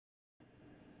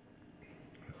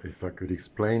if I could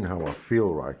explain how I feel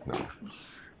right now.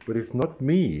 But it's not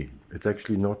me. It's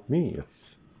actually not me.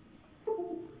 It's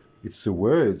the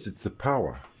words, it's the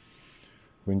power.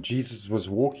 When Jesus was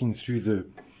walking through the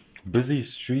busy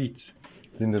streets,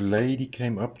 then a lady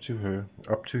came up to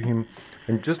him,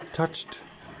 and just touched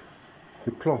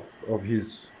the cloth of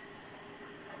his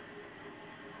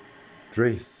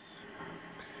dress,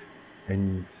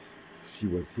 and she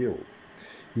was healed.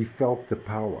 He felt the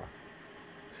power,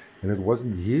 and it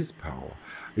wasn't his power,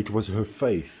 it was her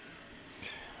faith.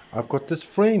 I've got this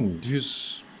friend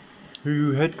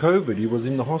who had COVID. He was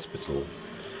in the hospital,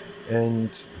 and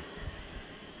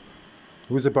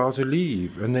he was about to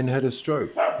leave, and then had a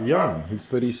stroke. Young, he's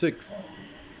 36.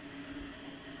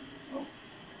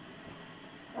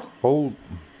 Whole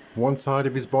one side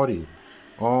of his body,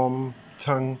 arm,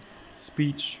 tongue,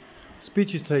 speech.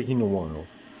 Speech is taking a while,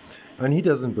 and he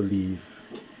doesn't believe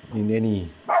in any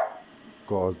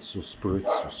gods or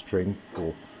spirits or strengths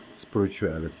or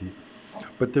spirituality.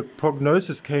 But the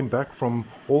prognosis came back from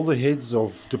all the heads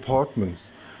of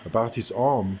departments about his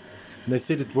arm, and they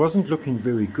said it wasn't looking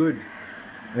very good.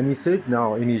 And he said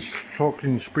now in his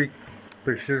talking speak,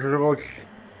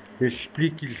 his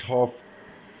speak is half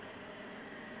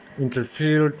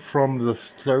interfered from the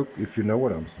stroke, if you know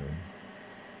what I'm saying.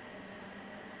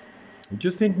 He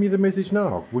just sent me the message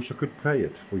now. Wish I could play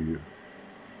it for you.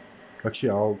 Actually,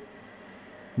 I'll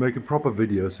make a proper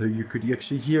video so you could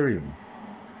actually hear him.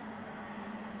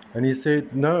 And he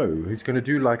said no, he's going to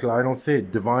do like Lionel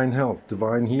said, divine health,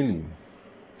 divine healing.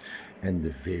 And the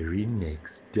very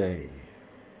next day,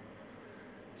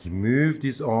 he moved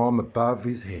his arm above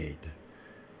his head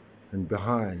and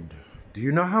behind. Do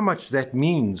you know how much that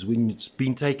means when it's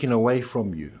been taken away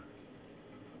from you?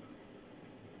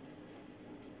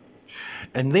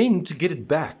 And then to get it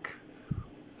back,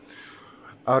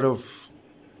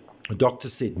 the doctor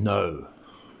said no.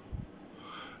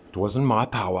 It wasn't my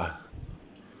power.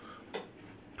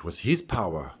 It was his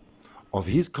power, of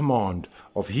his command,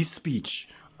 of his speech,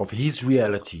 of his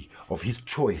reality, of his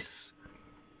choice,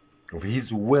 of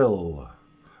his will.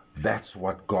 That's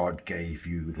what God gave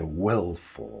you the will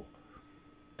for.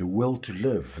 The will to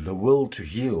live, the will to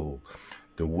heal,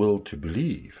 the will to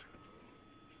believe.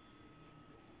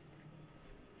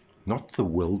 Not the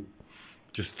will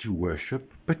just to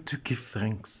worship, but to give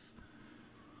thanks.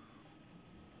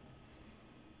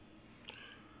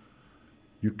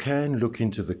 You can look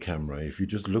into the camera. If you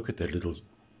just look at that little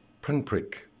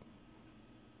pinprick,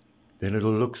 then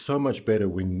it'll look so much better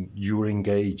when you're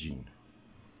engaging.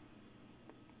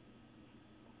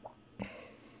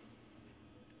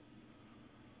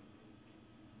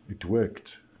 It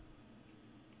worked.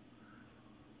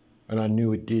 And I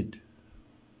knew it did.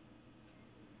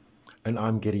 And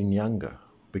I'm getting younger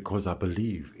because I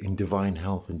believe in divine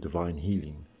health and divine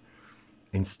healing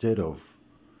instead of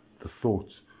the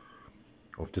thought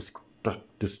of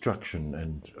destruction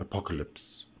and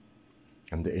apocalypse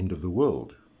and the end of the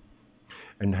world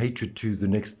and hatred to the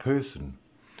next person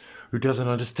who doesn't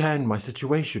understand my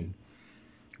situation.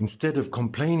 Instead of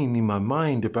complaining in my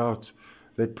mind about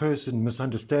that person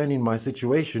misunderstanding my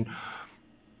situation,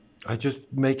 I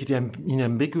just make it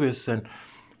ambiguous and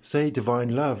say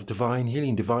divine love, divine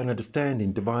healing, divine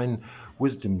understanding, divine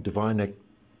wisdom, divine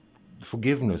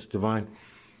forgiveness, divine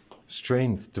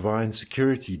strength, divine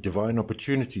security, divine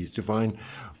opportunities, divine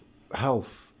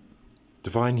health,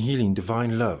 divine healing,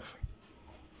 divine love.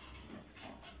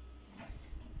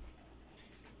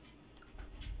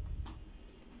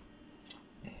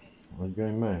 Are you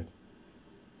going mad?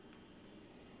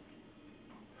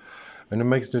 And it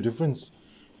makes no difference.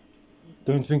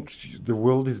 Don't think the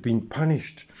world is being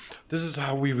punished. This is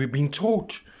how we've been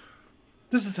taught.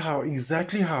 This is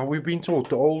exactly how we've been taught,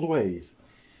 the old ways.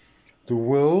 The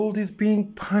world is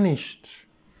being punished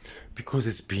because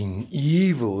it's been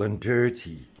evil and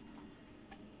dirty.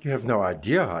 You have no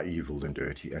idea how evil and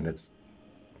dirty, and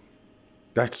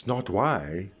that's not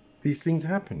why these things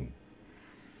happen.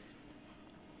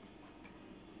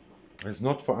 It's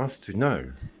not for us to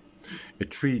know. A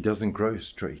tree doesn't grow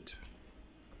straight.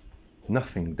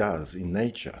 Nothing does in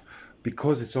nature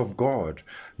because it's of God.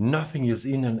 Nothing is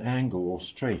in an angle or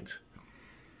straight.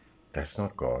 That's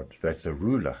not God. That's a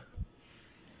ruler.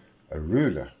 A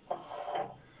ruler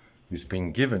who's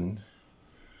been given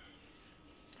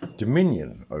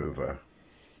dominion over.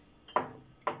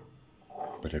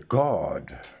 But a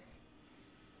God.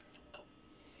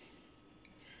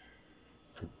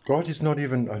 God is not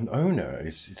even an owner.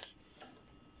 It's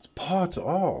part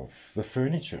of the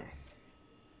furniture.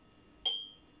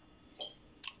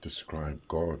 Describe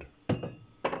God.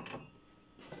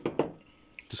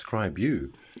 Describe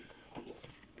you.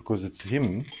 Because it's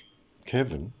Him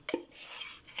Kevin,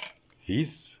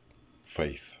 his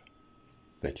faith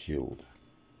that healed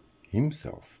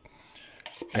himself,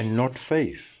 and not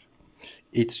faith.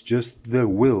 It's just the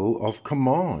will of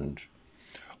command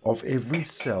of every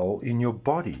cell in your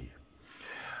body.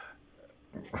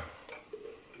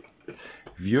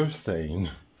 If you're saying,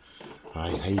 I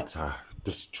hate her,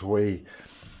 destroy,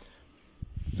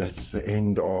 that's the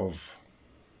end of.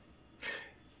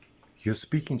 You're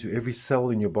speaking to every cell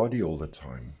in your body all the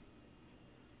time,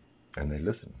 and they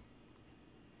listen.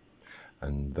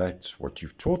 And that's what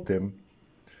you've taught them.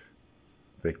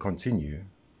 They continue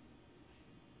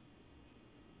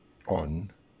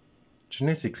on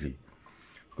genetically,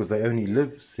 because they only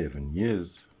live 7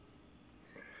 years.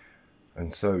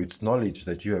 And so it's knowledge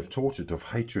that you have taught it of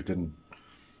hatred and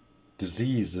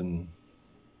disease and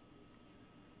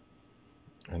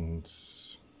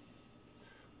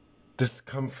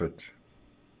discomfort,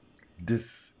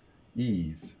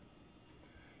 dis-ease.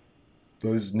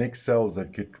 Those next cells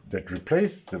that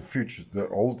replace the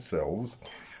old cells,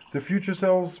 the future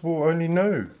cells will only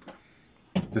know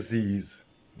disease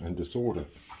and disorder.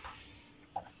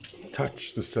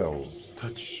 Touch the cells,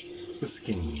 touch the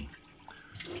skin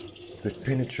that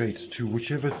penetrates to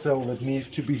whichever cell that needs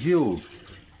to be healed.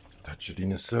 Touch it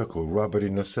in a circle, rub it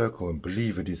in a circle, and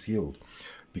believe it is healed.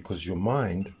 Because your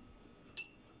mind,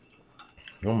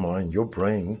 your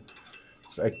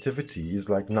brain's activity is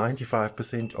like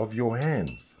 95% of your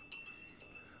hands.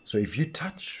 So if you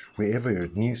touch wherever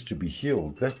it needs to be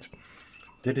healed, that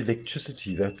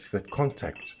electricity, that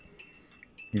contact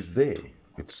is there.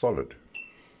 It's solid.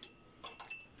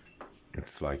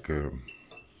 It's like a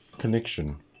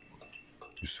connection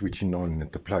you're switching on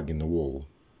at the plug in the wall.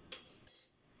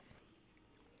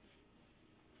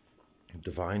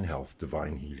 Divine health,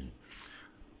 divine healing.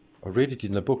 I read it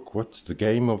in the book, What's the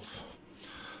Game of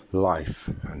Life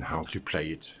and How to Play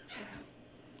It.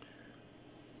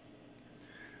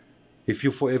 If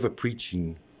you're forever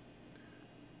preaching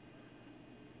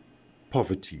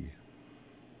poverty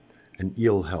and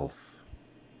ill health,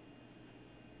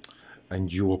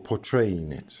 and you are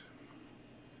portraying it,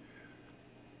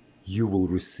 you will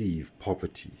receive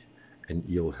poverty and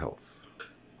ill health,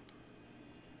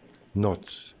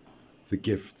 not the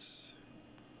gifts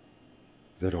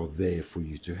that are there for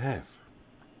you to have.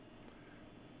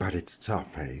 But it's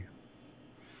tough, hey?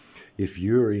 If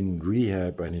you're in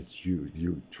rehab and it's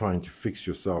you're trying to fix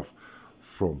yourself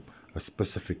from a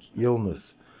specific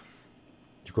illness,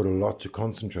 you've got a lot to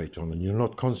concentrate on, and you're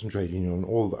not concentrating on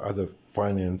all the other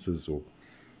finances or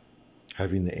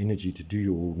having the energy to do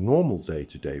your normal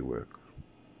day-to-day work.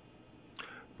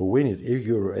 But when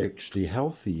you're actually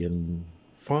healthy and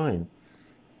fine,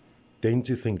 then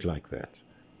to think like that,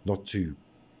 not to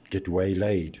get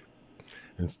waylaid,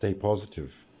 and stay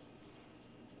positive.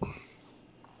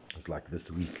 It's like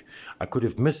this week, I could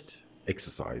have missed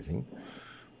exercising,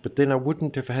 but then I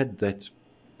wouldn't have had those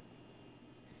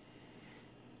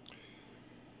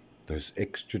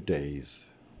extra days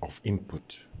of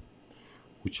input,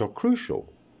 which are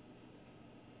crucial.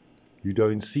 You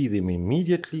don't see them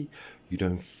immediately, you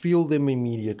don't feel them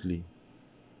immediately,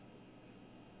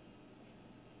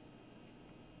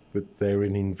 but they're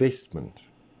an investment.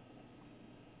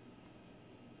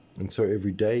 And so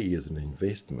every day is an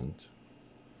investment.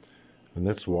 And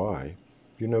that's why,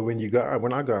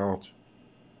 when I go out,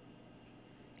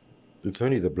 it's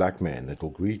only the black man that will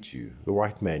greet you. The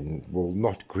white man will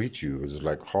not greet you, it's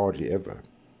like hardly ever.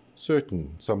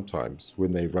 Certain sometimes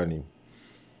when they're running.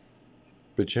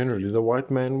 But generally the white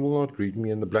man will not greet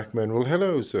me, and the black man will,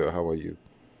 hello sir, how are you?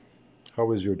 How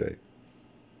was your day?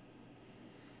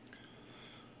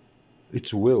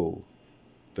 It's will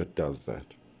that does that.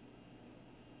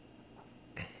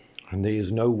 And there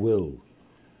is no will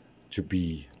to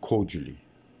be cordial.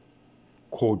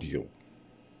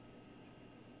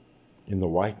 In the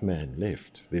white man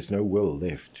left, there's no will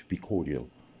left to be cordial.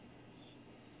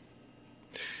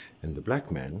 And the black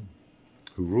man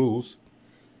who rules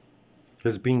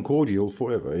has been cordial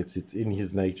forever. It's in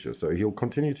his nature. So he'll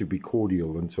continue to be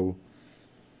cordial until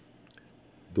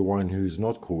the one who's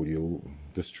not cordial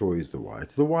destroys the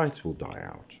whites. The whites will die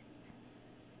out.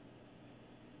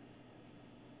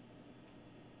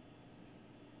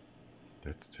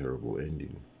 That's a terrible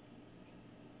ending.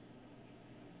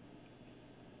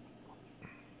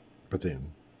 But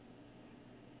then,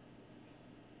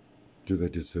 do they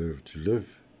deserve to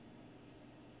live?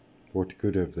 What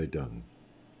good have they done?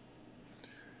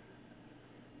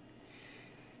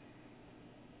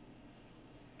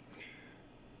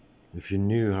 If you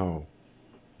knew how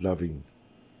loving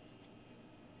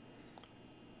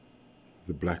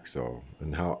the blacks are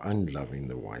and how unloving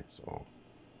the whites are,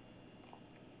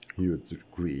 you would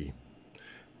agree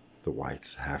the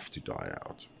whites have to die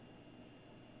out.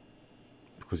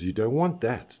 Because you don't want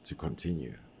that to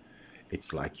continue.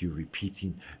 It's like you're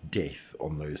repeating death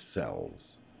on those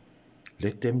cells.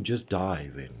 Let them just die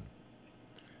then.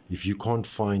 If you can't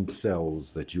find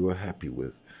cells that you are happy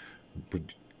with,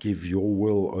 but give your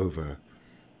will over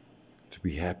to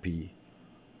be happy,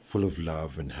 full of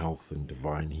love and health and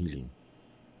divine healing.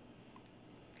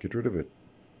 Get rid of it,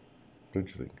 don't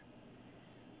you think?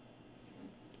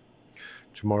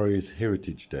 Tomorrow is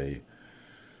Heritage Day,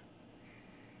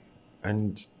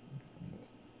 and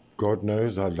God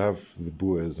knows I love the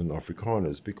Boers and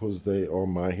Afrikaners because they are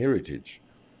my heritage.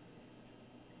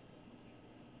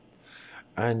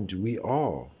 And we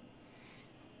are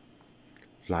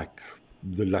like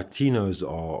the Latinos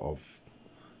are of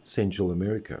Central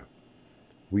America.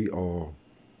 We are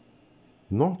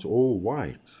not all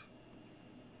white.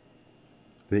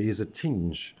 There is a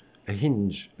tinge, a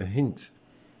hint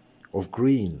of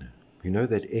green. You know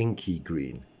that Enki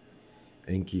green,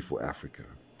 Enki for Africa.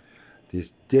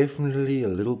 There's definitely a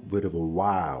little bit of a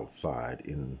wild side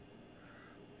in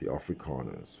the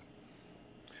Afrikaners.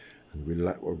 And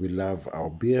we love our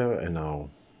beer and our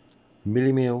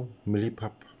mieliemeal,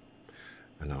 mieliepap,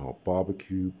 and our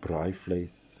barbecue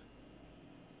braaivleis.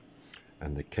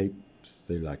 And the Capes,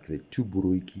 they like their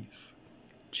toebroodjies,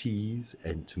 cheese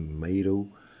and tomato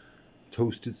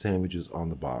toasted sandwiches on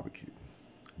the barbecue.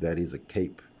 That is a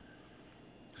Cape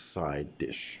side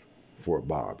dish for a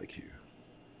barbecue.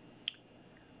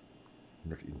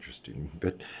 Not interesting.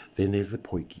 But then there's the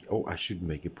potjie. Oh, I should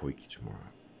make a potjie tomorrow.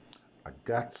 I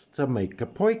got to make a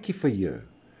potjie for you.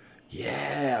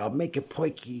 Yeah, I'll make a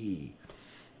potjie.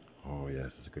 Oh, yes,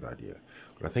 that's a good idea.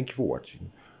 Well, thank you for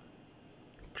watching.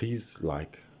 Please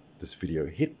like this video.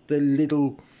 Hit the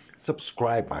little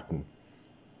subscribe button.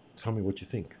 Tell me what you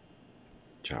think.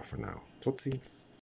 Ciao for now. Tot ziens.